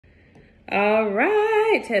All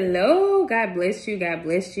right. Hello. God bless you. God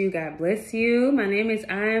bless you. God bless you. My name is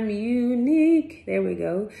I Am Unique. There we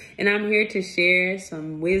go. And I'm here to share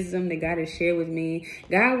some wisdom that God has shared with me.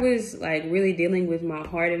 God was like really dealing with my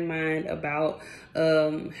heart and mind about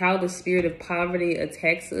how the spirit of poverty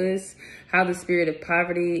attacks us, how the spirit of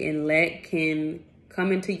poverty and lack can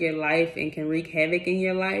come into your life and can wreak havoc in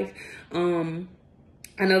your life.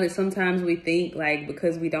 I know that sometimes we think like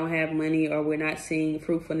because we don't have money or we're not seeing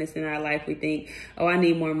fruitfulness in our life, we think, oh, I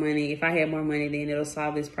need more money. If I have more money, then it'll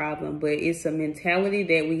solve this problem. But it's a mentality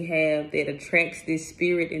that we have that attracts this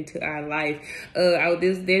spirit into our life.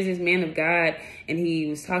 There's this man of God, and he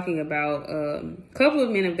was talking about a couple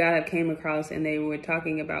of men of God I came across, and they were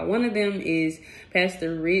talking about, one of them is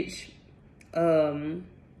Pastor Rich, and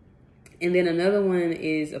then another one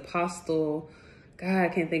is Apostle, God, I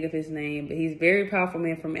can't think of his name, but he's a very powerful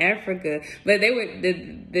man from Africa. But they were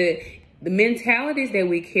the mentalities that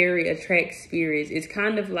we carry attract spirits. It's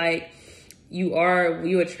kind of like you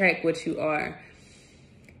attract what you are.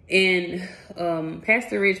 And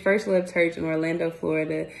Pastor Rich, First Love Church in Orlando,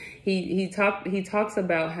 Florida, he talks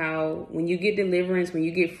about how when you get deliverance, when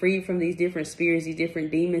you get free from these different spirits, these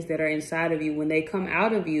different demons that are inside of you, when they come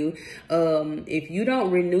out of you, if you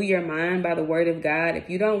don't renew your mind by the word of God, if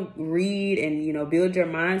you don't read and build your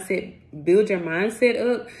mindset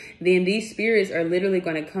up, then these spirits are literally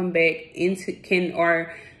going to come back into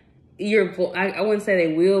I wouldn't say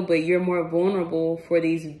they will, but you're more vulnerable for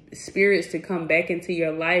these spirits to come back into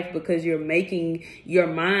your life because you're making your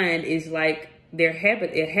mind is like a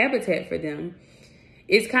habitat for them.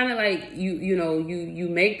 It's kind of like you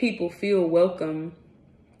make people feel welcome.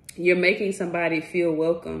 You're making somebody feel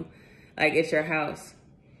welcome, like at your house.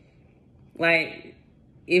 Like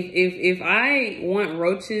if I want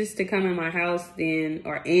roaches to come in my house, then,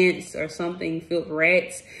 or ants or something,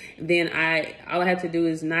 rats, then all I have to do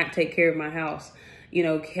is not take care of my house.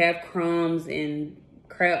 Have crumbs and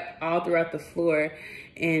crap all throughout the floor,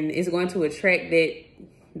 and it's going to attract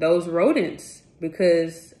those rodents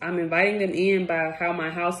because I'm inviting them in by how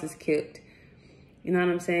my house is kept. You know what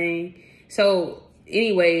I'm saying? So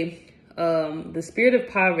anyway, the spirit of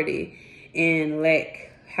poverty and lack,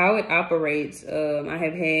 how it operates. I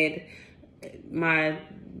have had my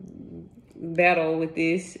battle with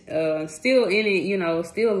this, still in it,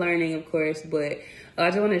 still learning, of course, but I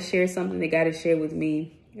just want to share something that God has shared with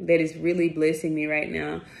me that is really blessing me right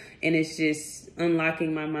now. And it's just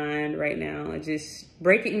unlocking my mind right now. It's just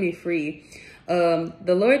breaking me free. The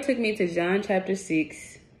Lord took me to John chapter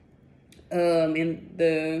 6,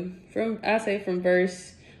 from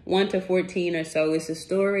verse 1 to 14 or so. It's a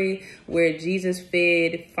story where Jesus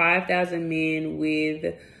fed 5,000 men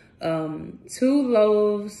with 2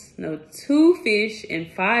 fish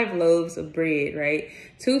and 5 loaves of bread, right?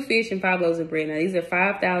 2 fish and 5 loaves of bread. Now, these are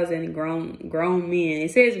 5,000 grown men.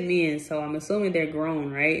 It says men, so I'm assuming they're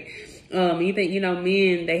grown, right? You think,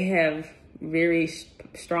 men, they have very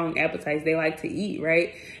strong appetites. They like to eat,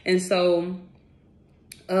 right? And so,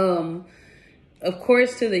 of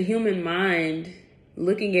course, to the human mind,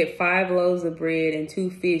 looking at 5 loaves of bread and 2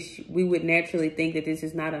 fish, we would naturally think that this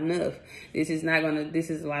is not enough. This is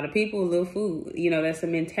a lot of people, little food. That's a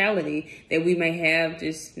mentality that we may have,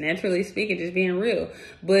 just naturally speaking, just being real.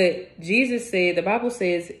 But Jesus said, the Bible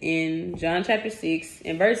says in John chapter 6,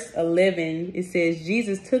 in verse 11, it says,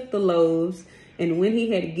 Jesus took the loaves, and when he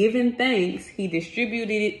had given thanks, he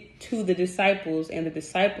distributed it to the disciples, and the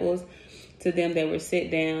disciples to them that were set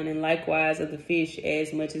down, and likewise of the fish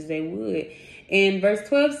as much as they would. And verse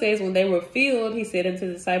 12 says, when they were filled, he said unto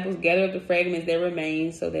the disciples, gather up the fragments that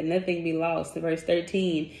remain, so that nothing be lost. In verse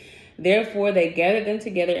 13, therefore they gathered them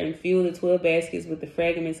together and filled the 12 baskets with the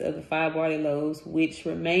fragments of the 5 barley loaves, which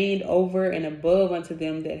remained over and above unto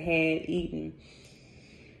them that had eaten.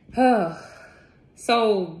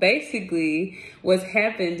 So basically what's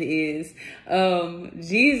happened is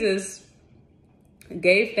Jesus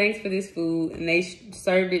gave thanks for this food, and they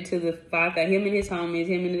served it to the 5,000. Him and his homies,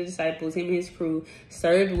 him and the disciples, him and his crew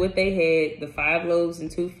served what they had, the 5 loaves and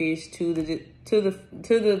 2 fish, to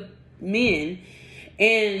the men,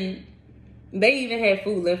 and they even had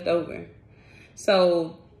food left over.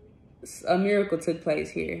 So a miracle took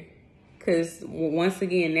place here, because once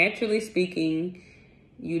again, naturally speaking,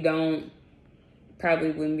 you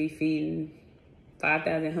probably wouldn't be feeding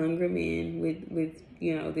 5,000 hungry men with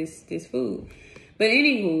this food. But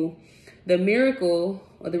anywho, the miracle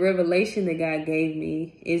or the revelation that God gave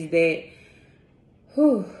me is that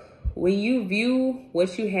when you view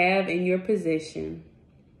what you have in your possession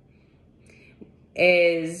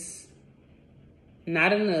as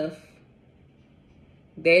not enough,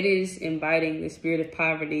 that is inviting the spirit of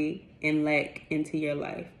poverty and lack into your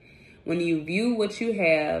life. When you view what you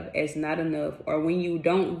have as not enough, or when you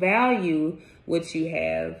don't value what you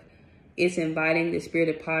have, it's inviting the spirit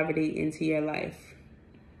of poverty into your life.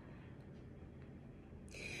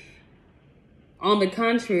 On the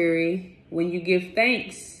contrary, when you give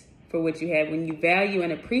thanks for what you have, when you value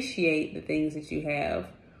and appreciate the things that you have,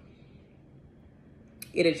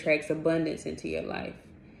 it attracts abundance into your life.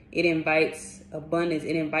 It invites abundance.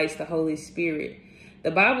 It invites the Holy Spirit.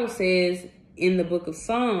 The Bible says in the book of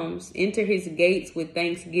Psalms, enter his gates with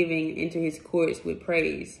thanksgiving, enter his courts with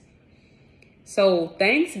praise. So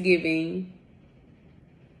thanksgiving,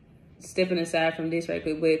 stepping aside from this right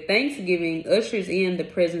quick, but thanksgiving ushers in the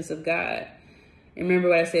presence of God. Remember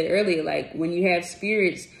what I said earlier, like when you have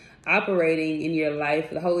spirits operating in your life,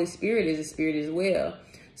 the Holy Spirit is a spirit as well.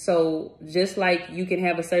 So just like you can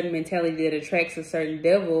have a certain mentality that attracts a certain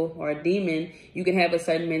devil or a demon, you can have a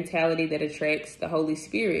certain mentality that attracts the Holy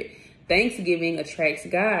Spirit. Thanksgiving attracts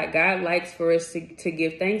God. God likes for us to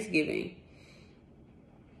give thanksgiving.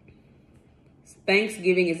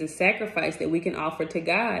 Thanksgiving is a sacrifice that we can offer to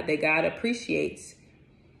God, that God appreciates.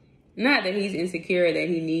 Not that he's insecure, that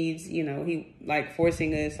he needs, he like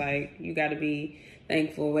forcing us, like, you got to be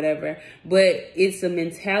thankful, whatever. But it's a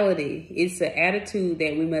mentality. It's an attitude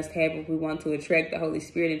that we must have if we want to attract the Holy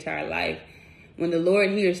Spirit into our life. When the Lord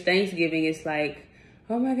hears thanksgiving, it's like,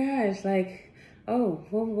 oh my gosh, like, oh,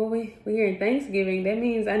 we're hearing thanksgiving. That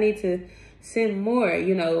means I need to send more, I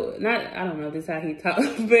don't know if this is how he talks,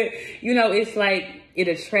 but, it's like it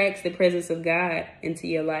attracts the presence of God into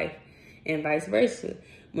your life and vice versa.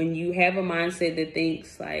 When you have a mindset that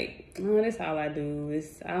thinks like, oh, that's all I do.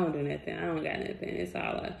 I don't do nothing. I don't got nothing. It's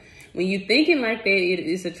all when you thinking like that,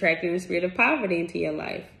 it's attracting the spirit of poverty into your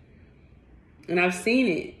life. And I've seen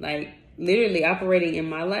it like literally operating in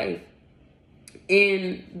my life.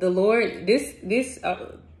 And the Lord,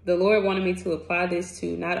 the Lord wanted me to apply this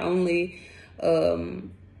to not only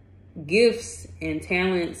gifts and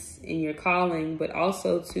talents in your calling, but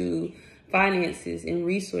also to finances and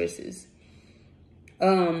resources.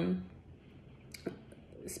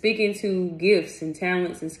 Speaking to gifts and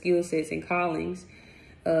talents and skill sets and callings,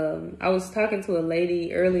 I was talking to a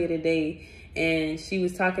lady earlier today, and she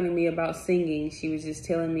was talking to me about singing. She was just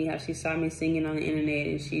telling me how she saw me singing on the internet,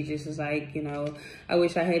 and she just was like, I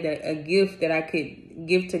wish I had a gift that I could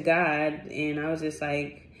give to God. And I was just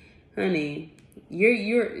like, honey,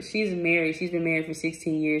 she's married. She's been married for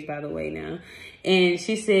 16 years, by the way, now. And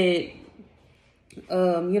she said,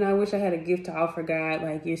 I wish I had a gift to offer God,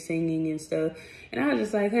 like you're singing and stuff. And I was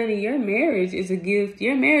just like, honey, your marriage is a gift.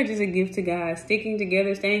 Your marriage is a gift to God. Sticking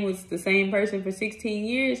together, staying with the same person for 16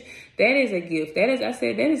 years, that is a gift. That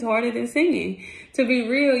is harder than singing. To be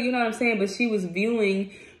real, you know what I'm saying? But she was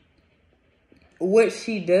viewing what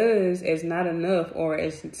she does as not enough, or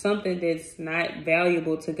as something that's not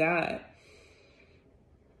valuable to God.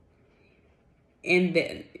 And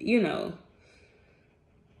that,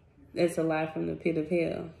 that's a lie from the pit of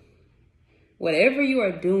hell. Whatever you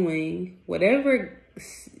are doing, whatever,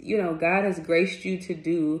 God has graced you to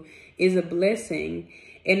do is a blessing,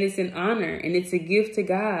 and it's an honor, and it's a gift to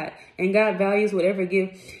God, and God values whatever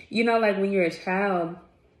gift. Like when you're a child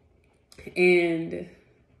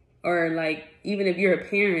or like, even if you're a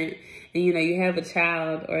parent and, you have a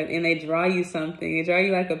child and they draw you something, they draw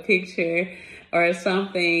you like a picture or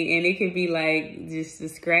something, and it could be like just the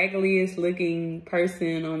scraggliest looking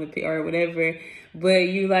person on the or whatever, but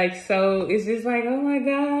you like, so it's just like, oh my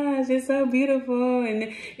gosh, it's so beautiful,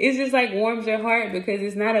 and it's just like warms your heart, because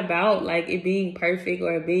it's not about like it being perfect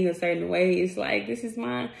or being a certain way. It's like, this is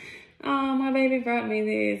my baby brought me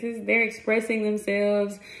this. They're expressing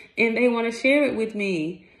themselves and they want to share it with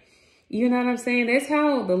me. You know what I'm saying? That's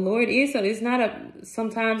how the Lord is. So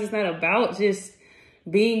sometimes it's not about just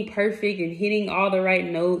being perfect and hitting all the right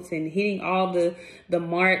notes and hitting all the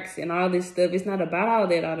marks and all this stuff. It's not about all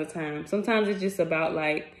that all the time. Sometimes it's just about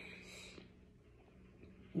like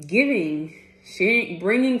giving, sharing,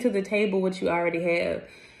 bringing to the table what you already have.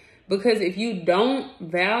 Because if you don't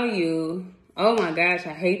value, oh my gosh,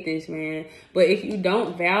 I hate this, man. But if you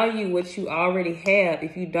don't value what you already have,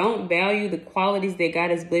 if you don't value the qualities that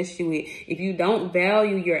God has blessed you with, if you don't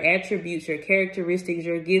value your attributes, your characteristics,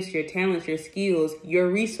 your gifts, your talents, your skills, your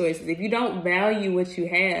resources, if you don't value what you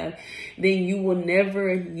have, then you will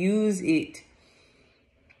never use it.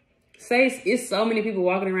 It's so many people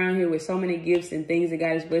walking around here with so many gifts and things that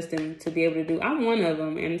God has blessed them to be able to do. I'm one of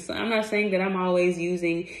them. And so I'm not saying that I'm always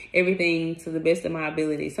using everything to the best of my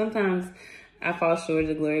ability. Sometimes I fall short of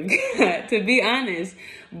the glory of God, to be honest.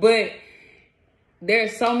 But there are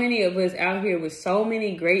so many of us out here with so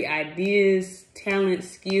many great ideas,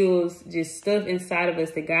 talents, skills, just stuff inside of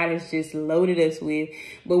us that God has just loaded us with,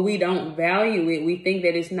 but we don't value it. We think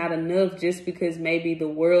that it's not enough just because maybe the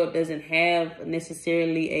world doesn't have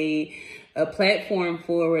necessarily a platform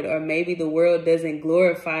for it, or maybe the world doesn't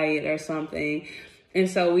glorify it or something. And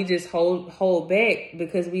so we just hold back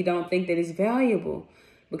because we don't think that it's valuable,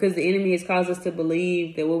 because the enemy has caused us to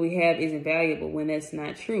believe that what we have isn't valuable when that's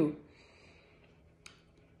not true.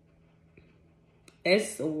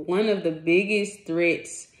 That's one of the biggest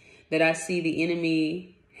threats that I see the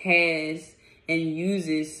enemy has and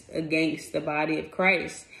uses against the body of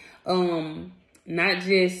Christ. Not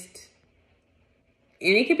just,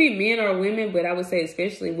 and it could be men or women, but I would say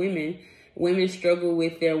especially women. Women struggle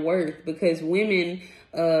with their worth because women,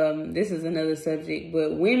 this is another subject,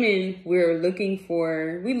 but women,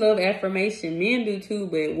 we love affirmation. Men do too,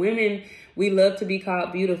 but women, we love to be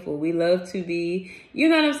called beautiful. We love to be, you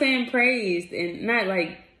know what I'm saying, praised, and not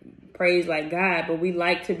like praised like God, but we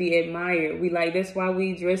like to be admired. That's why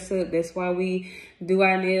we dress up. That's why we do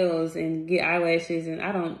our nails and get eyelashes. And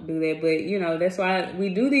I don't do that, but that's why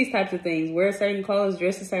we do these types of things. Wear certain clothes,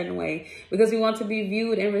 dress a certain way, because we want to be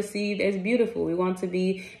viewed and received as beautiful. We want to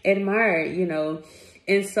be admired,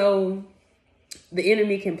 and so the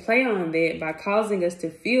enemy can play on that by causing us to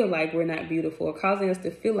feel like we're not beautiful, or causing us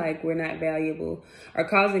to feel like we're not valuable, or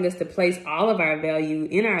causing us to place all of our value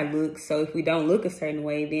in our looks. So if we don't look a certain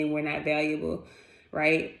way, then we're not valuable,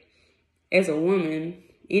 right? As a woman,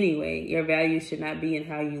 anyway, your value should not be in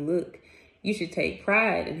how you look. You should take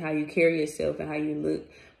pride in how you carry yourself and how you look.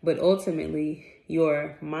 But ultimately,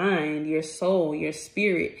 your mind, your soul, your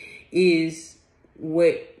spirit is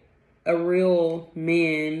what a real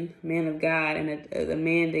man of God, and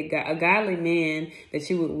a godly man that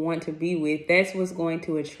you would want to be with. That's what's going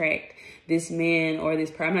to attract this man or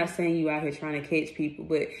this. I'm not saying you out here trying to catch people,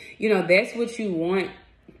 but that's what you want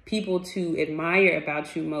people to admire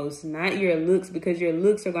about you most, not your looks, because your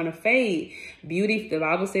looks are going to fade. Beauty, the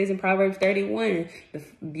Bible says in Proverbs 31, the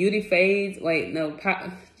beauty fades.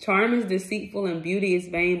 Charm is deceitful and beauty is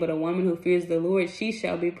vain, but a woman who fears the Lord, she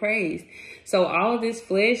shall be praised. So all of this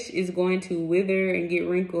flesh is going to wither and get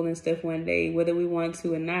wrinkled and stuff one day, whether we want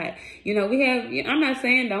to or not. I'm not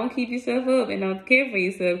saying don't keep yourself up and don't care for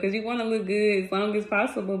yourself, because you want to look good as long as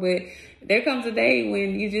possible. But there comes a day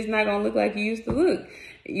when you're just not going to look like you used to look.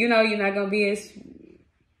 You're not going to be as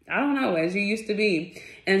you used to be.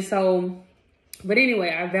 And so, but anyway,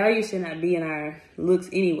 our value should not be in our looks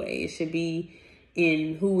anyway. It should be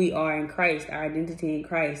in who we are in Christ, our identity in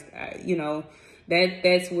Christ.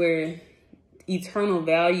 That's where eternal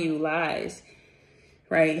value lies,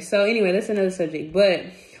 right? So anyway, that's another subject, but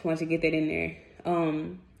I want to get that in there.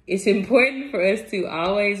 It's important for us to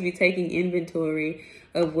always be taking inventory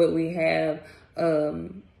of what we have,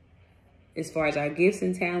 as far as our gifts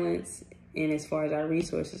and talents, and as far as our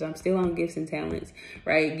resources. I'm still on gifts and talents,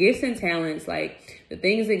 right? Gifts and talents, like the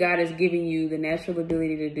things that God has given you, the natural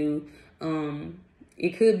ability to do.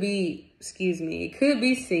 It could be singing. It could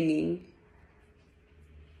be singing.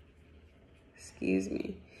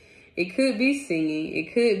 It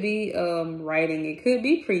could be writing. It could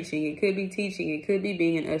be preaching. It could be teaching. It could be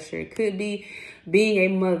being an usher. It could be being a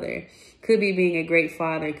mother. It could be being a great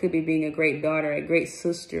father. It could be being a great daughter, a great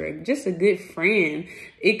sister, just a good friend.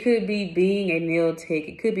 It could be being a nail tech.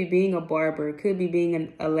 It could be being a barber. It could be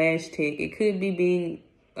being a lash tech. It could be being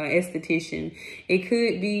an esthetician. It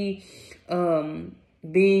could be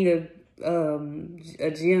being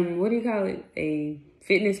a gym, what do you call it? A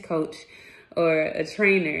fitness coach or a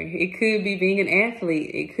trainer. It could be being an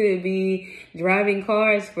athlete. It could be driving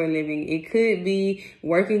cars for a living. It could be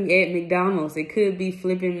working at McDonald's. It could be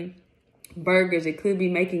flipping burgers. It could be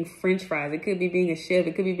making French fries. It could be being a chef.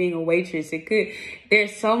 It could be being a waitress.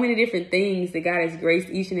 There's so many different things that God has graced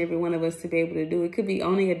each and every one of us to be able to do. It could be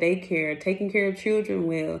owning a daycare, taking care of children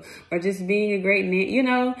well, or just being a great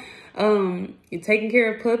taking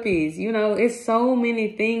care of puppies. It's so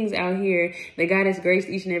many things out here that God has graced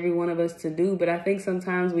each and every one of us to do. But I think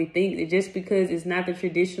sometimes we think that just because it's not the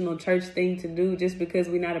traditional church thing to do, just because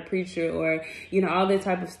we're not a preacher or, all that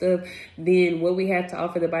type of stuff, then what we have to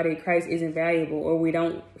offer the body of Christ isn't valuable, or we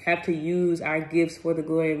don't have to use our gifts for the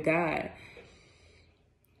glory of God.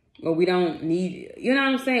 Or we don't need, what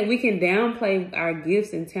I'm saying? We can downplay our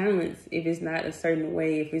gifts and talents if it's not a certain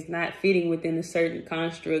way, if it's not fitting within a certain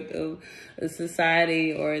construct of a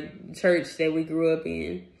society or church that we grew up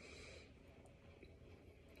in.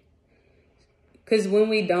 Because when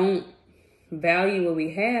we don't value what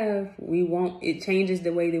we have, it changes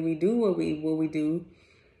the way that we do what we do.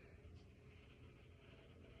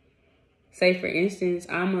 Say, for instance,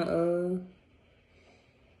 I'm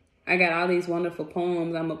I got all these wonderful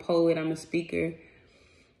poems. I'm a poet. I'm a speaker,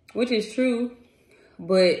 which is true.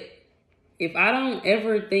 But if I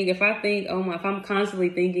think, if I'm constantly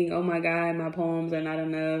thinking, oh my God, my poems are not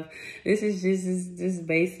enough, this is just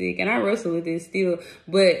basic. And I wrestle with this still.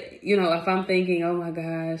 But, you know, if I'm thinking, oh my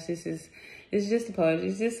gosh, it's just a poem.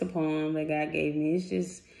 It's just a poem that God gave me. It's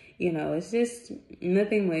just, you know, it's just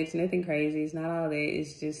nothing much, nothing crazy. It's not all that.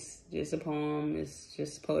 It's just a poem. It's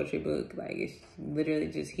just a poetry book. Like, it's literally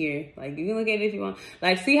just here. Like, you can look at it if you want.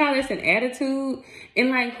 Like, see how that's an attitude?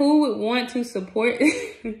 And, like, who would want to support,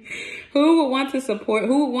 who would want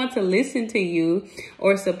to listen to you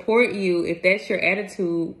or support you if that's your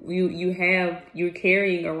attitude you're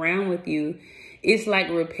carrying around with you? It's like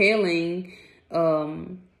repelling,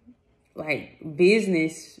 like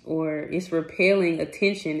business, or it's repelling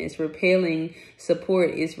attention, it's repelling support,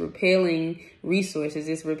 it's repelling resources,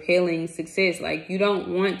 it's repelling success. Like, you don't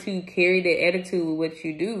want to carry that attitude with what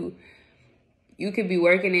you do. You could be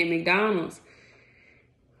working at McDonald's.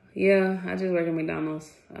 Yeah, I just work at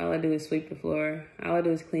McDonald's. All I do is sweep the floor. All I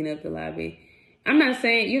do is clean up the lobby. I'm not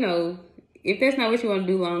saying, you know, if that's not what you want to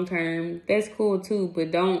do long term, that's cool too,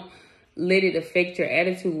 but don't let it affect your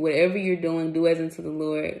attitude. Whatever you're doing, do as unto the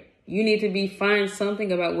Lord. You need to find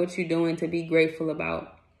something about what you're doing to be grateful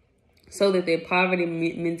about, so that their poverty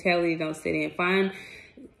mentality don't sit in.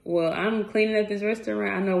 Well, I'm cleaning up this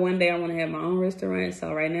restaurant. I know one day I want to have my own restaurant.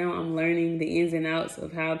 So right now I'm learning the ins and outs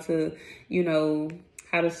of how to, you know,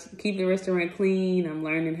 how to keep the restaurant clean. I'm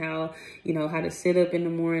learning how, you know, how to sit up in the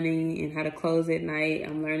morning and how to close at night.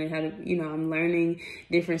 I'm learning how to, you know, I'm learning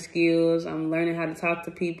different skills. I'm learning how to talk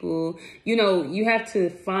to people. You know, you have to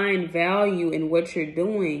find value in what you're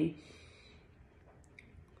doing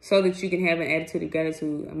so that you can have an attitude of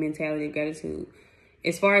gratitude, a mentality of gratitude.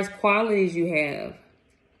 As far as qualities you have,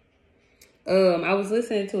 I was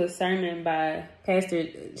listening to a sermon by Pastor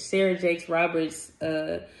Sarah Jakes Roberts,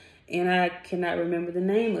 and I cannot remember the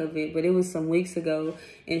name of it, but it was some weeks ago,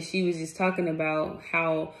 and she was just talking about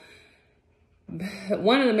how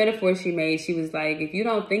one of the metaphors she made, she was like, if you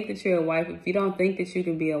don't think that you're a wife, if you don't think that you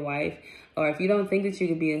can be a wife, or if you don't think that you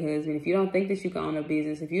can be a husband, if you don't think that you can own a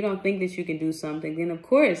business, if you don't think that you can do something, then of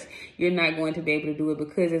course you're not going to be able to do it,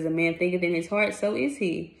 because as a man thinketh in his heart, so is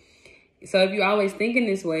he. So if you're always thinking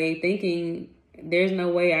this way, thinking there's no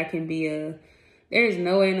way in the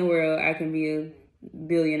world I can be a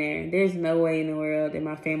billionaire. There's no way in the world that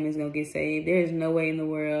my family's going to get saved. There's no way in the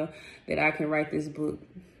world that I can write this book.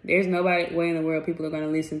 There's no way in the world people are going to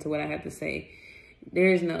listen to what I have to say.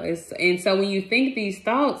 And so when you think these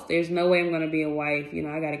thoughts, there's no way I'm going to be a wife. You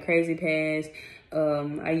know, I got a crazy past.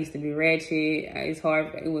 I used to be ratchet.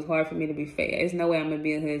 It was hard for me to be fair. There's no way I'm going to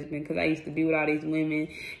be a husband, because I used to be with all these women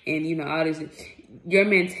and, you know, all this. Your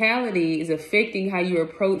mentality is affecting how you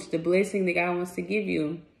approach the blessing that God wants to give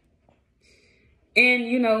you. And,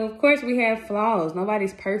 you know, of course we have flaws.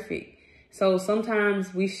 Nobody's perfect. So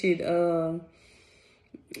sometimes we should, you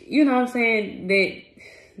know what I'm saying,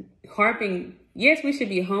 yes, we should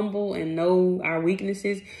be humble and know our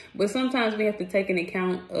weaknesses, but sometimes we have to take an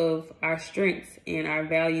account of our strengths and our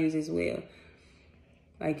values as well.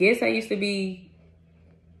 Like, yes, I used to be,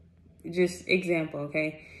 just example,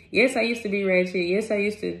 okay? Yes, I used to be ratchet. Yes, I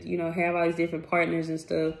used to, you know, have all these different partners and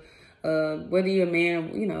stuff. Whether you're a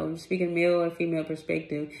man, you know, speaking male or female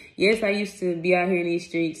perspective. Yes, I used to be out here in these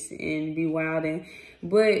streets and be wilding,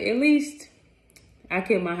 but at least I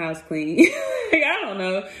kept my house clean. Like, I don't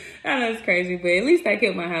know it's crazy, but at least I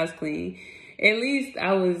kept my house clean. At least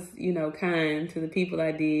I was, you know, kind to the people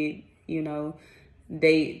I did, you know,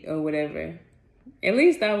 date or whatever. At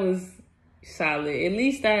least I was solid. At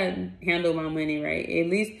least I handled my money right. At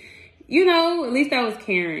least, you know, at least I was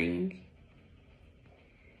caring.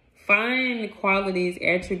 Find qualities,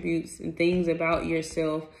 attributes, and things about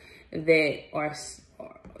yourself that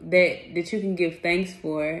you can give thanks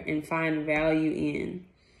for and find value in,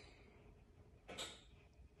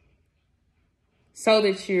 so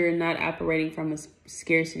that you're not operating from a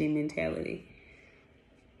scarcity mentality.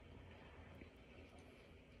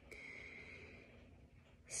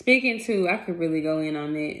 Speaking to, I could really go in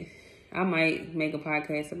on it. I might make a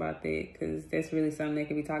podcast about that, because that's really something that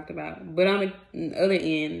can be talked about. But on the other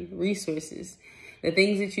end, resources, the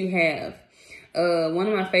things that you have. One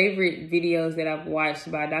of my favorite videos that I've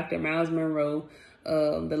watched by Dr. Miles Monroe,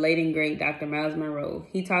 the late and great Dr. Miles Monroe.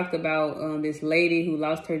 He talked about this lady who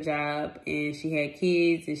lost her job, and she had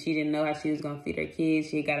kids, and she didn't know how she was going to feed her kids.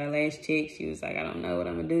 She got her last check. She was like, I don't know what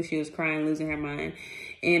I'm going to do. She was crying, losing her mind.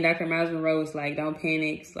 And Dr. Miles Monroe was like, don't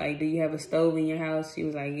panic. Like, do you have a stove in your house? She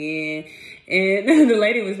was like, yeah. And the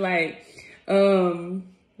lady was like,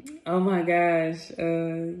 Oh my gosh.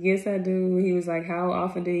 Yes, I do. He was like, how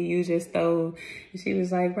often do you use your stove? And she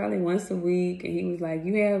was like, probably once a week. And he was like,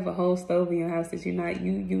 you have a whole stove in your house that you're not,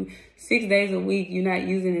 you 6 days a week, you're not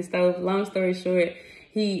using the stove. Long story short,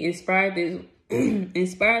 he inspired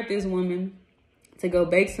this woman to go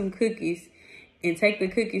bake some cookies and take the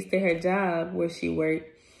cookies to her job where she worked.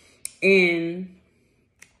 And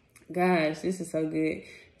gosh, this is so good.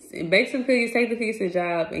 Bake some cookies, take the cookies to the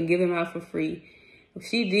job, and give them out for free.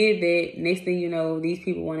 She did that. Next thing you know, these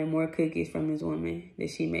people wanted more cookies from this woman that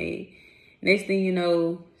she made. Next thing you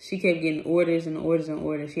know, she kept getting orders and orders and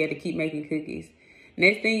orders. She had to keep making cookies.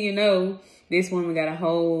 Next thing you know, this woman got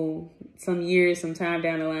some time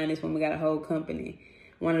down the line, this woman got a whole company.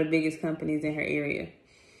 One of the biggest companies in her area,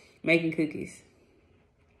 making cookies.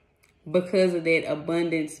 Because of that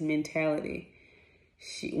abundance mentality.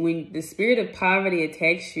 When the spirit of poverty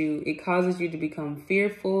attacks you, it causes you to become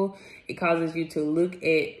fearful. It causes you to look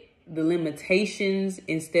at the limitations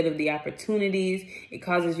instead of the opportunities. It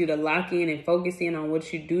causes you to lock in and focus in on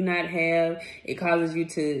what you do not have. It causes you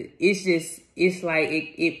to, it's like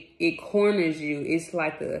it corners you. It's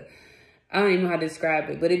like I don't even know how to describe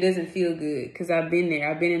it, but it doesn't feel good because I've been there.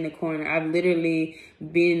 I've been in the corner. I've literally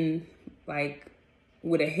been like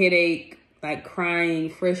with a headache, like crying,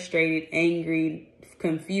 frustrated, angry,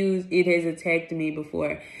 confused. It has attacked me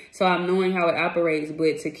before. So I'm knowing how it operates.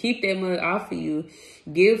 But to keep that mug off of you,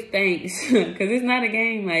 give thanks. Because it's not a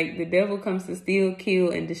game. Like, the devil comes to steal, kill,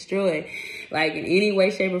 and destroy. Like, in any way,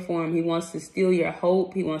 shape, or form, he wants to steal your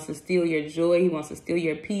hope. He wants to steal your joy. He wants to steal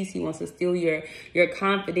your peace. He wants to steal your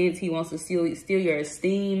confidence. He wants to steal your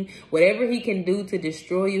esteem. Whatever he can do to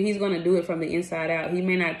destroy you, he's going to do it from the inside out. He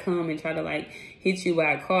may not come and try to, like, hit you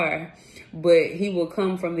by a car, but he will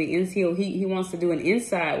come from the inside. He wants to do an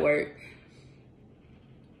inside work.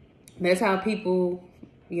 That's how people,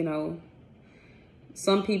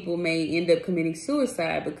 some people may end up committing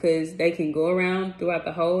suicide because they can go around throughout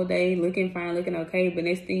the whole day looking fine, looking okay, but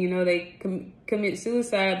next thing you know, they commit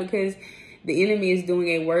suicide because the enemy is doing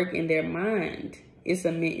a work in their mind. It's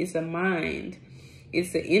a mind.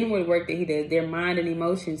 It's the inward work that he does, their mind and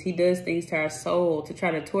emotions. He does things to our soul to try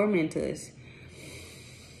to torment us.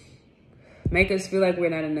 Make us feel like we're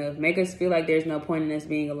not enough. Make us feel like there's no point in us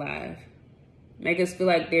being alive. Make us feel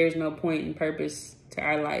like there's no point and purpose to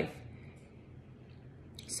our life.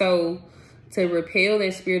 So to repel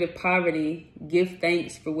that spirit of poverty, give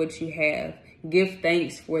thanks for what you have. Give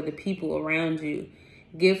thanks for the people around you.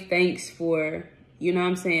 Give thanks for,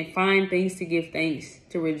 find things to give thanks,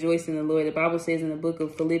 to rejoice in the Lord. The Bible says in the book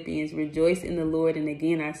of Phillipians, rejoice in the Lord. And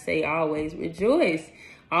again, I say always rejoice.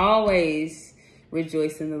 Always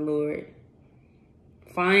rejoice in the Lord.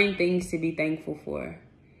 Find things to be thankful for.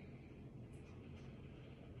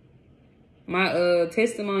 My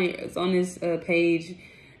testimony is on this page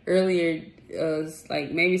earlier,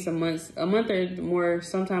 like maybe a month or more,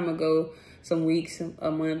 some time ago, some weeks,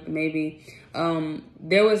 a month maybe. I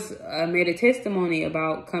made a testimony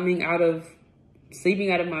about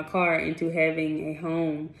sleeping out of my car into having a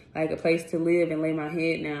home, like a place to live and lay my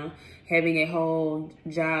head now, having a whole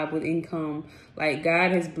job with income. Like,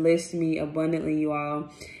 God has blessed me abundantly, you all.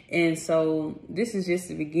 And so this is just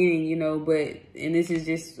the beginning, and this is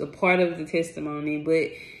just a part of the testimony,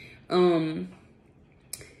 but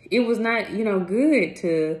it was not, it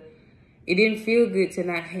didn't feel good to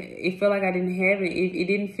not, it felt like I didn't have it. It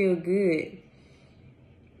didn't feel good,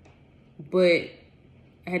 but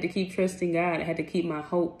I had to keep trusting God. I had to keep my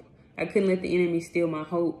hope. I couldn't let the enemy steal my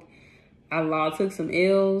hope. I took some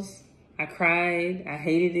L's. I cried. I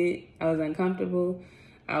hated it. I was uncomfortable.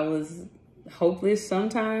 I was hopeless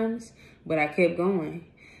sometimes, but I kept going.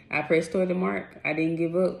 I pressed toward the mark. I didn't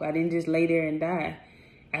give up. I didn't just lay there and die.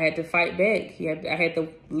 I had to fight back. I had to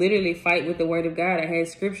literally fight with the word of God. I had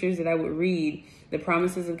scriptures that I would read, the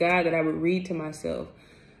promises of God that I would read to myself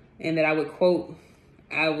and that I would quote.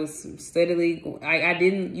 I was steadily,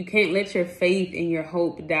 you can't let your faith and your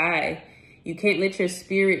hope die. You can't let your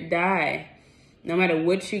spirit die. No matter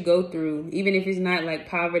what you go through, even if it's not like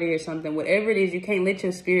poverty or something, whatever it is, you can't let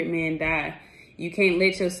your spirit man die. You can't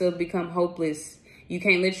let yourself become hopeless. You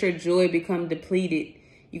can't let your joy become depleted.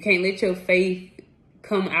 You can't let your faith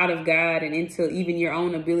come out of God and into even your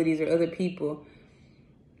own abilities or other people.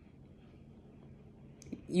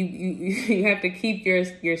 You have to keep your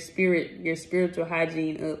spiritual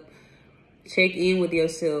hygiene up. Check in with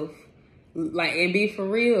yourself, and be for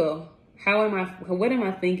real. What am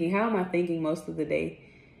I thinking? How am I thinking most of the day?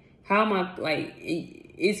 How am I,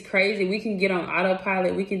 it's crazy. We can get on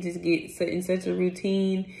autopilot. We can just get in such a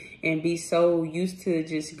routine and be so used to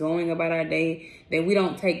just going about our day that we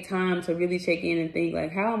don't take time to really check in and think,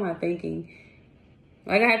 how am I thinking?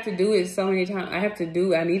 Like, I have to do it so many times. I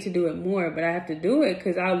need to do it more, but I have to do it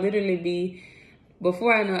because I'll literally be,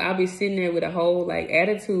 before I know, I'll be sitting there with a whole like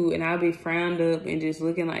attitude, and I'll be frowned up and just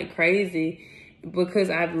looking like crazy because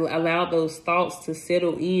I've allowed those thoughts to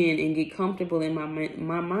settle in and get comfortable in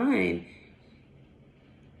my mind.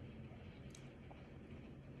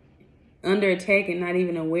 Under attack and not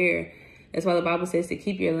even aware. That's why the Bible says to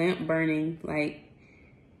keep your lamp burning. Like,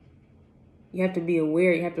 you have to be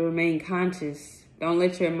aware. You have to remain conscious. Don't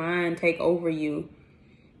let your mind take over you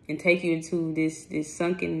and take you into this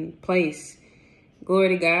sunken place. Glory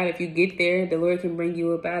to God. If you get there, the Lord can bring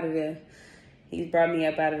you up out of there. He's brought me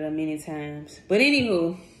up out of there many times. But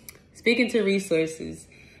anywho, speaking to resources,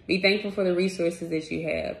 be thankful for the resources that you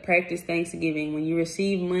have. Practice Thanksgiving. When you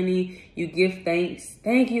receive money, you give thanks.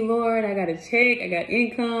 Thank you, Lord. I got a check. I got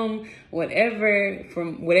income. Whatever,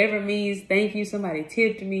 from whatever means. Thank you. Somebody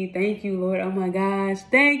tipped me. Thank you, Lord. Oh my gosh.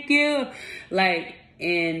 Thank you. Like,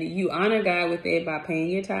 and you honor God with it by paying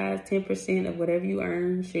your tithes. 10% of whatever you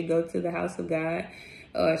earn should go to the house of God.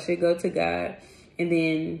 Should go to God. And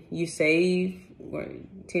then you save, or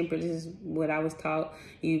 10%, this is what I was taught.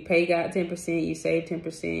 You pay God 10%, you save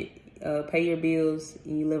 10%, pay your bills,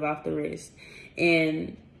 and you live off the rest.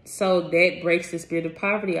 And so that breaks the spirit of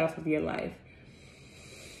poverty off of your life.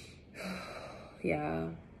 Yeah.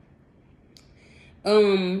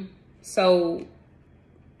 So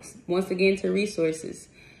once again, to resources,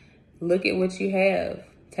 look at what you have.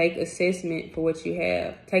 Take assessment for what you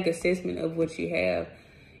have. Take assessment of what you have.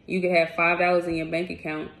 You could have $5 in your bank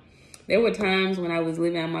account. There were times when I was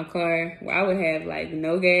living out my car where I would have like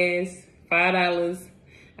no gas, $5.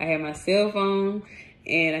 I had my cell phone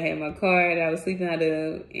and I had my car that I was sleeping out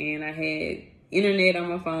of, and I had internet on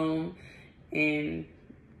my phone, and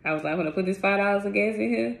I was like, I'm gonna put this $5 of gas in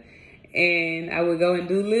here, and I would go and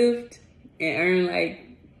do Lyft and earn like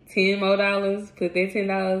 $10 more, put that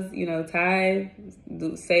 $10,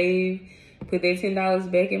 tithe, save, put that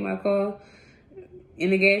 $10 back in my car, in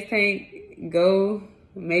the gas tank, go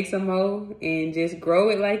make some more, and just grow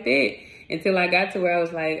it like that until I got to where I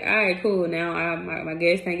was like, all right, cool. Now my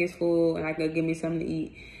gas tank is full and I can give me something to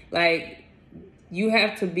eat. Like, you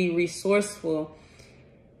have to be resourceful.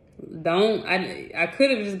 I could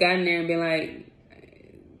have just gotten there and been like,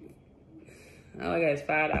 all I got is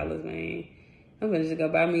 $5, man. I'm gonna just go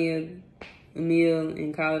buy me a meal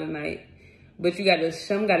and call it a night. But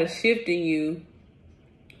something got to shift in you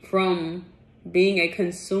from being a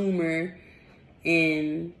consumer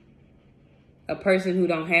and a person who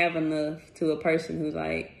don't have enough to a person who's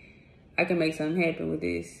like, I can make something happen with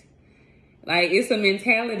this. Like, it's a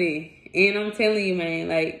mentality. And I'm telling you, man,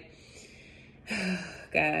 like,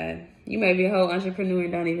 God, you may be a whole entrepreneur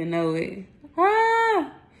and don't even know it.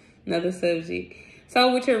 Another subject.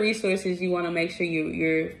 So with your resources, you want to make sure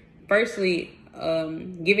you're firstly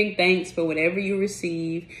giving thanks for whatever you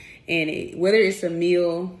receive. And whether it's a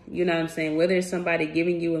meal, you know what I'm saying? Whether it's somebody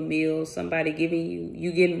giving you a meal, somebody giving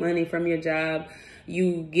you getting money from your job,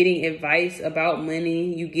 you getting advice about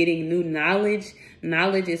money, you getting new knowledge.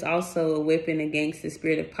 Knowledge is also a weapon against the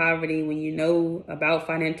spirit of poverty. When you know about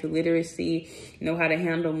financial literacy, you know how to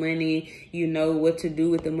handle money, you know what to do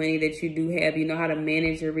with the money that you do have, you know how to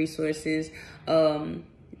manage your resources.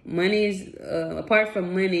 Money is, apart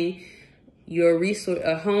from money, your resource,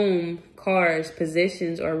 a home, cars,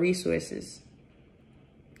 possessions, or resources.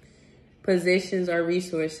 Possessions are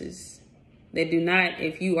resources. They do not,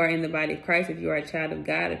 if you are in the body of Christ, if you are a child of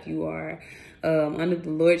God, if you are under the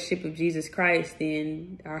lordship of Jesus Christ,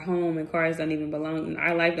 then our home and cars don't even belong.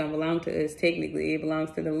 Our life don't belong to us. Technically, it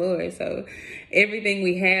belongs to the Lord. So everything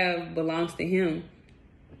we have belongs to Him.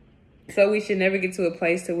 So we should never get to a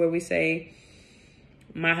place to where we say,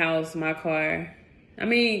 my house, my car. I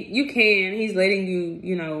mean, you can. He's letting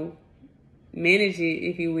you, manage it,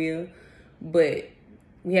 if you will. But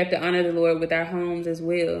we have to honor the Lord with our homes as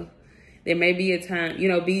well. There may be a time,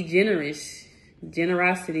 be generous.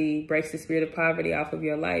 Generosity breaks the spirit of poverty off of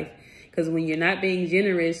your life. Because when you're not being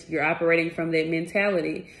generous, you're operating from that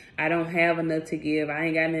mentality. I don't have enough to give. I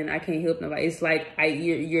ain't got nothing. I can't help nobody. It's like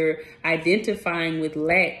you're identifying with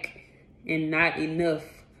lack and not enough.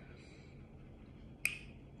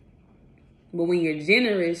 But when you're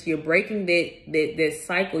generous, you're breaking that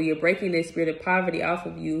cycle. You're breaking that spirit of poverty off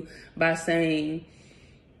of you by saying,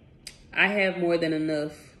 I have more than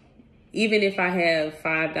enough. Even if I have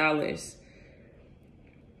 $5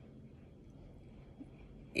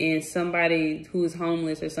 and somebody who's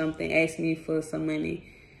homeless or something asks me for some money,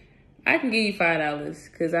 I can give you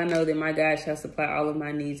 $5 because I know that my God shall supply all of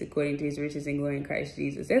my needs according to His riches and glory in Christ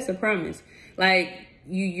Jesus. That's a promise. Like,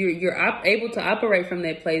 you're able to operate from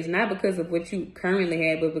that place, not because of what you currently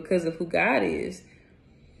have, but because of who God is.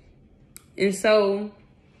 And so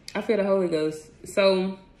I feel the Holy Ghost.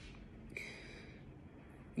 So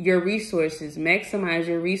your resources, maximize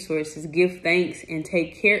your resources, give thanks and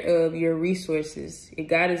take care of your resources. If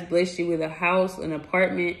God has blessed you with a house, an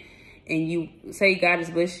apartment, and you say God has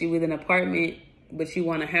blessed you with an apartment, but you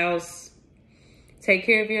want a house, take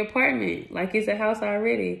care of your apartment like it's a house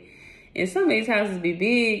already. And some of these houses be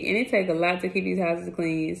big, and it take a lot to keep these houses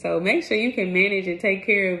clean. So make sure you can manage and take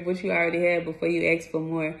care of what you already have before you ask for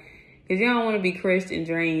more. Because you don't want to be crushed and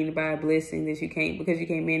drained by a blessing that you can't, because you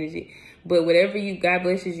can't manage it. But whatever God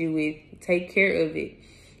blesses you with, take care of it.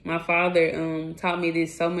 My father taught me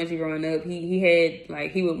this so much growing up. He had,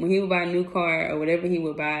 like, when he would buy a new car or whatever he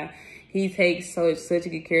would buy, he takes such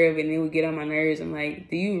good care of it, and it would get on my nerves. I'm like,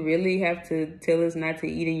 do you really have to tell us not to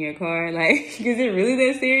eat in your car? Like, is it really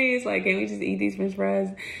that serious? Like, can't we just eat these French fries?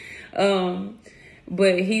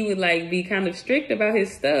 But he would, like, be kind of strict about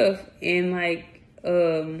his stuff, and, like,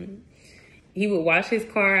 he would wash his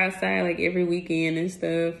car outside, like, every weekend and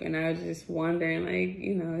stuff. And I was just wondering, like,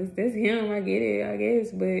 you know, that's him. I get it, I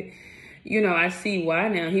guess. But, you know, I see why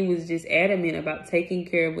now. He was just adamant about taking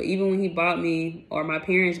care of it. Even when he bought me, or my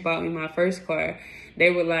parents bought me my first car, they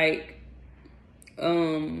were like,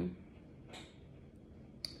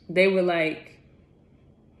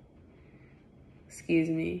 excuse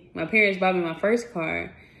me. My parents bought me my first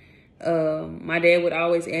car. My dad would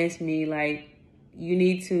always ask me, like,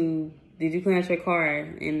 did you clean out your car?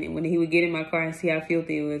 And when he would get in my car and see how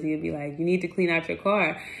filthy it was, he'd be like, you need to clean out your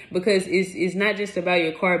car. Because it's not just about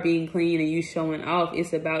your car being clean and you showing off.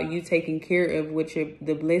 It's about you taking care of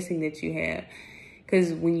the blessing that you have.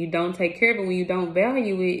 Because when you don't take care of it, when you don't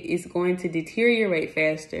value it, it's going to deteriorate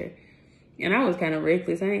faster. And I was kind of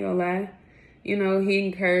reckless, I ain't gonna lie. You know,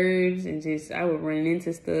 hitting curbs and I would run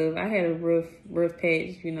into stuff. I had a rough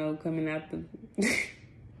patch, you know, coming out the...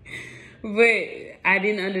 But I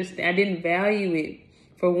didn't understand. I didn't value it,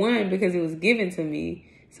 for one, because it was given to me,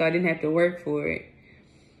 so I didn't have to work for it.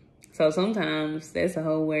 So sometimes that's a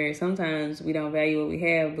whole word. Sometimes we don't value what we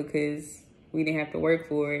have because we didn't have to work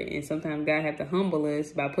for it. And sometimes God had to humble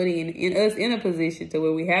us by putting us in a position to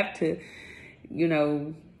where we have to, you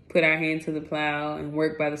know, put our hand to the plow and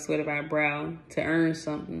work by the sweat of our brow to earn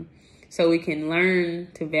something, so we can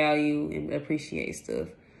learn to value and appreciate stuff.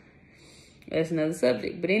 That's another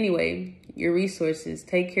subject. But anyway, your resources.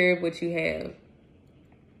 Take care of what you have.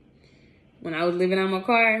 When I was living on my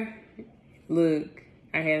car, look,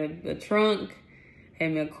 I had a trunk,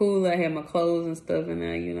 had me a cooler, I had my clothes and stuff in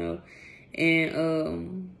there, you know.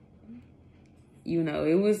 And, you know,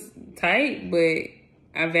 it was tight, but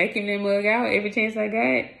I vacuumed that mug out every chance I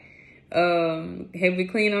got. Had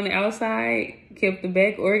it clean on the outside, kept the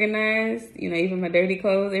back organized, you know, even my dirty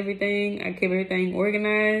clothes, everything. I kept everything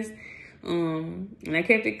organized. And I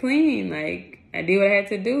kept it clean. Like, I did what I had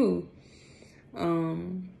to do.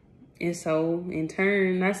 And so in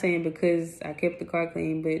turn, not saying because I kept the car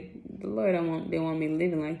clean, but the Lord didn't want me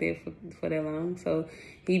living like that for that long. So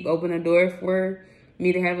he opened a door for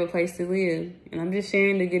me to have a place to live. And I'm just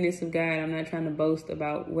sharing the goodness of God. I'm not trying to boast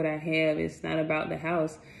about what I have. It's not about the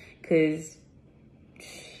house, because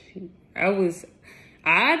I was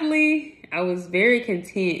very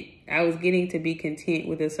content. I was getting to be content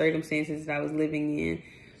with the circumstances that I was living in.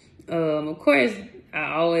 Of course,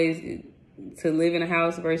 I always, to live in a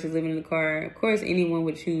house versus living in a car, of course, anyone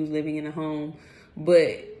would choose living in a home.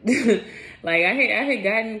 But, like, I had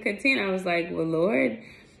gotten content. I was like, well, Lord,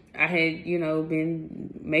 I had, you know,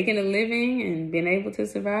 been making a living and been able to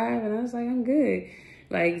survive. And I was like, I'm good.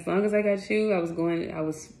 Like, as long as I got you, I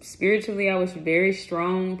was spiritually, I was very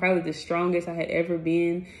strong, probably the strongest I had ever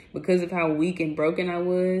been because of how weak and broken I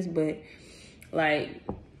was. But, like,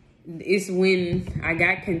 it's when I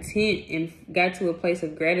got content and got to a place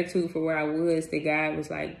of gratitude for where I was that God was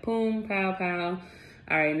like, boom, pow, pow.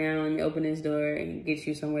 All right, now let me open this door and get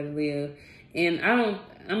you somewhere to live. And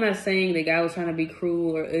I'm not saying that God was trying to be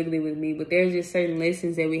cruel or ugly with me, but there's just certain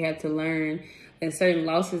lessons that we have to learn and certain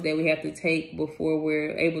losses that we have to take before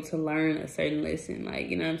we're able to learn a certain lesson. Like,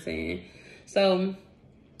 you know what I'm saying? So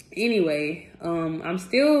anyway, I'm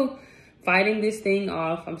still fighting this thing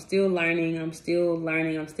off. I'm still learning.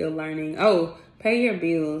 Oh, pay your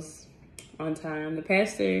bills on time. The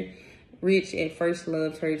pastor, Rich at First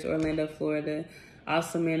Love Church, Orlando, Florida,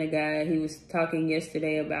 awesome man of God. He was talking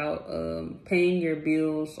yesterday about paying your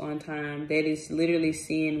bills on time. That is literally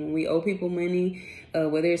sin. When we owe people money,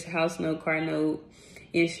 whether it's house note, car note,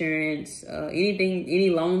 insurance, anything,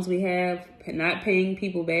 any loans we have, not paying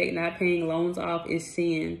people back, not paying loans off is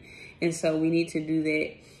sin. And so we need to do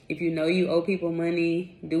that. If you know you owe people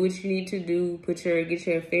money, do what you need to do. Get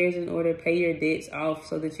your affairs in order, pay your debts off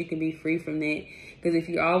so that you can be free from that. Because if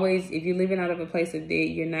you're living out of a place of debt,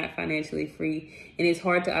 you're not financially free. And it's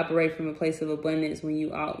hard to operate from a place of abundance when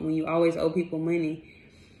you always owe people money.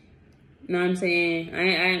 You know what I'm saying?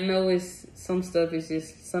 I know it's some stuff is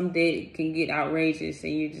just, some debt can get outrageous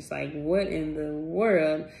and you're just like, what in the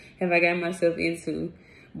world have I got myself into?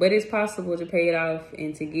 But it's possible to pay it off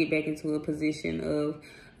and to get back into a position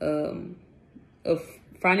of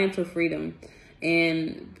financial freedom.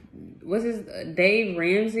 And what's his Dave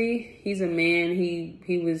Ramsey? He's a man. He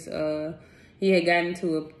had gotten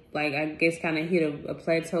to I guess kind of hit a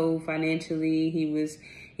plateau financially.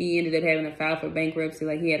 He ended up having to file for bankruptcy.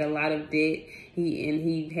 Like, he had a lot of debt.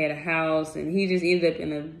 He had a house, and he just ended up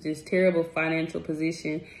in a just terrible financial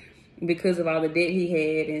position because of all the debt he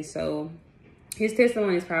had. And so his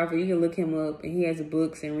testimony is powerful. You can look him up, and he has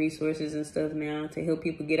books and resources and stuff now to help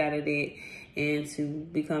people get out of debt and to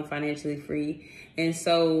become financially free. And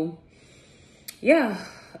so, yeah,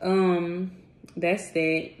 that's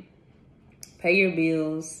that. Pay your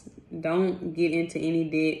bills. Don't get into any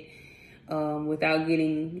debt without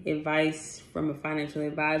getting advice from a financial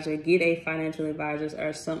advisor. Get a financial advisor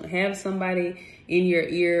or have somebody in your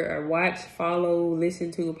ear, or follow,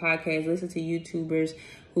 listen to a podcast, listen to YouTubers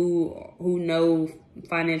who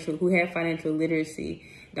have financial literacy.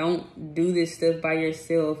 Don't do this stuff by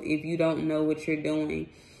yourself if you don't know what you're doing.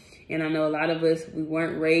 And I know a lot of us, we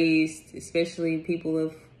weren't raised, especially people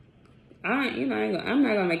of, I'm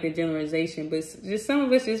not gonna make the generalization, but just some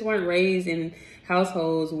of us just weren't raised in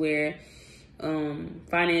households where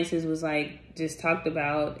finances was just talked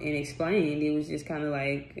about and explained. It was just kind of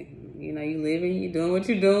you living, you're doing what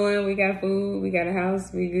you're doing. We got food, we got a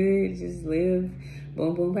house, we good, just live,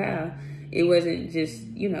 boom, boom, pow. It wasn't just,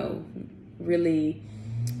 really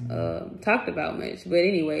talked about much. But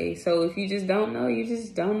anyway, so if you just don't know, you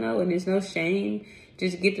just don't know, and there's no shame.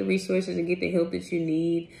 Just get the resources and get the help that you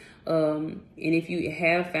need. And if you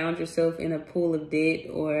have found yourself in a pool of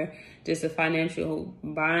debt or just a financial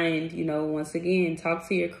bind, once again, talk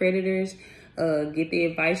to your creditors, get the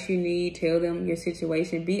advice you need, tell them your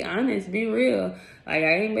situation, be honest, be real. I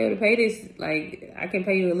ain't able to pay this. I can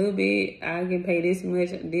pay you a little bit. I can pay this much,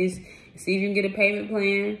 see if you can get a payment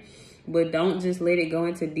plan, but don't just let it go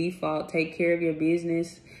into default. Take care of your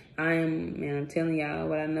business. I'm telling y'all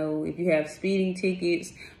what I know. If you have speeding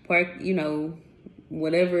tickets,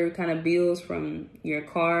 whatever kind of bills from your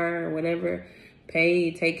car or whatever,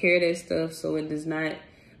 take care of that stuff so it does not,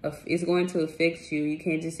 it's going to affect you. You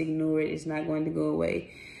can't just ignore it. It's not going to go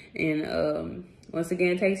away. And once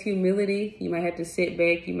again, it takes humility. You might have to sit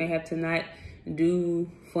back. You may have to not do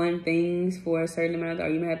fun things for a certain amount, or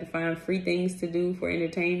you may have to find free things to do for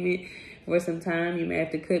entertainment for some time. You may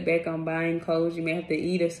have to cut back on buying clothes. You may have to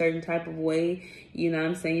eat a certain type of way. You know what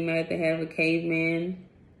I'm saying? You might have to have a caveman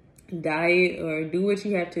diet or do what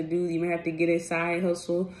you have to do. You may have to get a side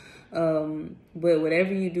hustle. But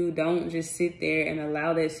whatever you do, don't just sit there and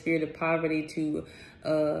allow that spirit of poverty to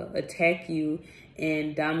attack you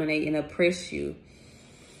and dominate and oppress you.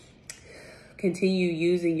 Continue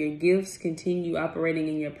using your gifts, continue operating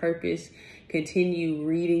in your purpose, continue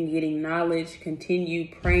reading, getting knowledge, continue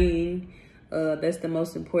praying. That's the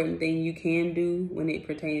most important thing you can do as it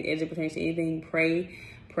pertains to anything. Pray.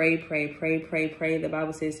 The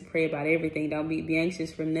Bible says to pray about everything. Don't be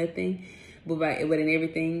anxious for nothing, but in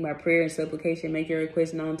everything, by prayer and supplication, make your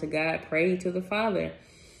request known to God. Pray to the Father.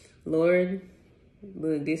 Lord,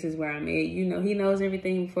 look, this is where I'm at. He knows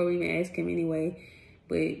everything before we even ask him anyway.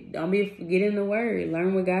 But get in the Word.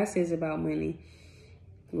 Learn what God says about money.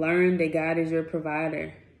 Learn that God is your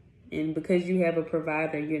provider. And because you have a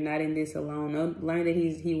provider, you're not in this alone. Learn that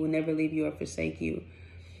he will never leave you or forsake you.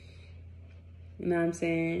 You know what I'm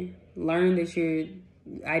saying? Learn that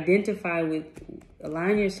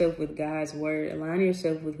align yourself with God's word. Align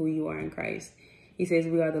yourself with who you are in Christ. He says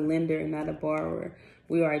we are the lender and not a borrower.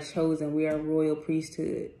 We are chosen. We are royal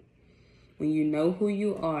priesthood. When you know who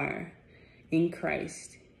you are in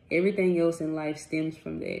Christ, everything else in life stems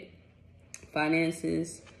from that.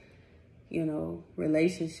 Finances,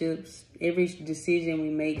 relationships, every decision we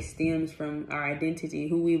make stems from our identity,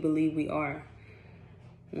 who we believe we are.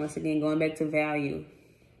 Once again, going back to value.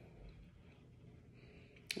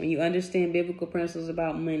 When you understand biblical principles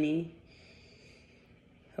about money,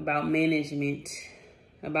 about management,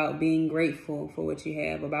 about being grateful for what you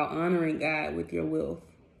have, about honoring God with your wealth,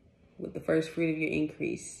 with the first fruit of your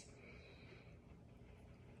increase.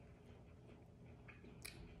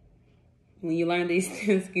 When you learn these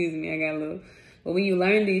things, excuse me, I got a little, but when you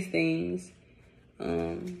learn these things,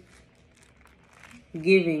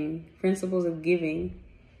 giving, principles of giving,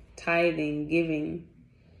 tithing, giving,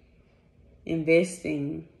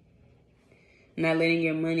 investing, not letting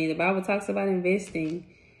your money, the Bible talks about investing,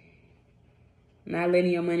 not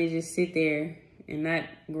letting your money just sit there and not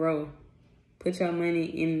grow. Put your money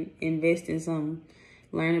in, invest in something.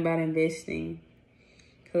 Learn about investing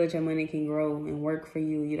so that your money can grow and work for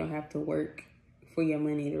you. You don't have to work for your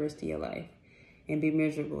money the rest of your life and be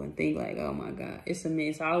miserable and think like, oh my God. It's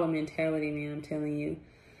all a mentality, man, I'm telling you.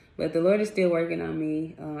 But the Lord is still working on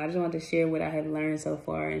me. I just want to share what I have learned so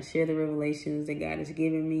far and share the revelations that God has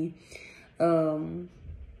given me.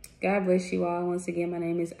 God bless you all. Once again, my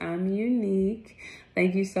name is I'm Unique.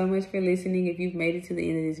 Thank you so much for listening. If you've made it to the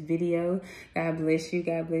end of this video, God bless you.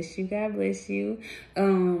 God bless you. God bless you.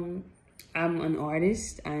 I'm an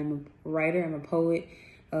artist. I'm a writer. I'm a poet.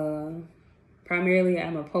 Primarily,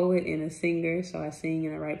 I'm a poet and a singer, so I sing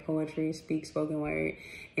and I write poetry, speak spoken word.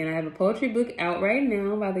 And I have a poetry book out right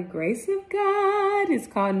now by the grace of God. It's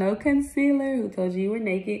called No Concealer, Who Told You You Were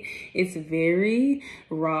Naked. It's very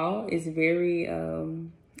raw. It's very,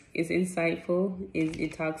 it's insightful.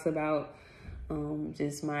 It talks about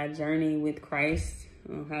just my journey with Christ,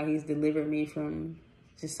 how he's delivered me from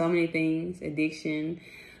just so many things, addiction,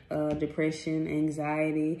 depression,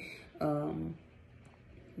 anxiety,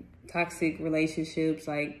 toxic relationships,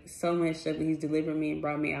 like so much stuff that he's delivered me and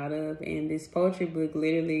brought me out of. And this poetry book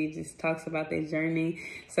literally just talks about that journey.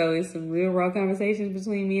 So it's some real raw conversations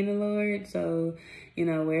between me and the Lord. So, you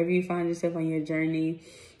know, wherever you find yourself on your journey,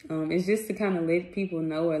 it's just to kind of let people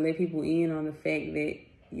know or let people in on the fact that,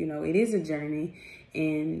 you know, it is a journey,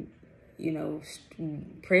 and, you know,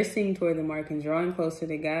 pressing toward the mark and drawing closer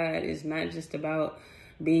to God is not just about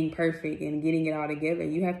being perfect and getting it all together.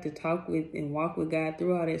 You have to talk with and walk with God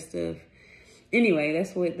through all that stuff. Anyway,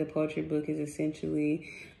 that's what the poetry book is essentially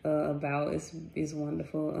about. It's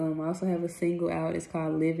wonderful. I also have a single out. It's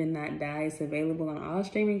called Live and Not Die. It's available on all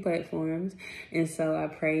streaming platforms. And so I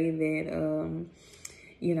pray that,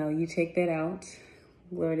 you know, you check that out.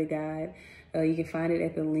 Glory to God. You can find it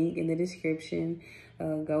at the link in the description.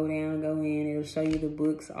 Go down, go in. It'll show you the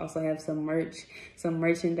books. Also have some merch. Some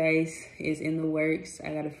merchandise is in the works.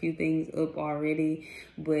 I got a few things up already,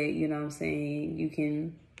 but you know what I'm saying, you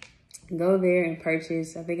can go there and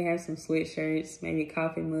purchase. I think I have some sweatshirts, maybe a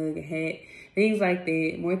coffee mug, a hat, things like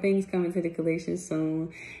that. More things coming to the collection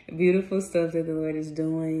soon. Beautiful stuff that the Lord is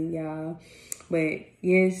doing, y'all. But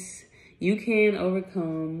yes, you can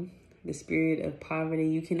overcome the spirit of poverty.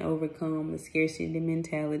 You can overcome the scarcity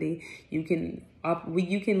mentality. You can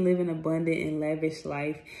live an abundant and lavish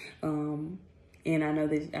life. And I know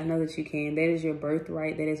that you can. That is your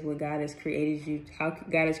birthright. That is what God has created you. How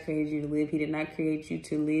God has created you to live. He did not create you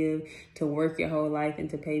to live, to work your whole life and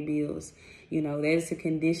to pay bills. You know, that's a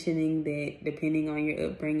conditioning that, depending on your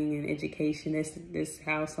upbringing and education, that's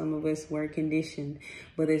how some of us were conditioned.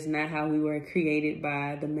 But it's not how we were created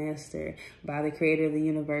by the Master, by the Creator of the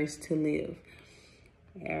universe, to live.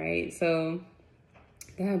 All right. So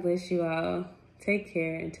God bless you all. Take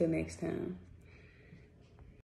care until next time.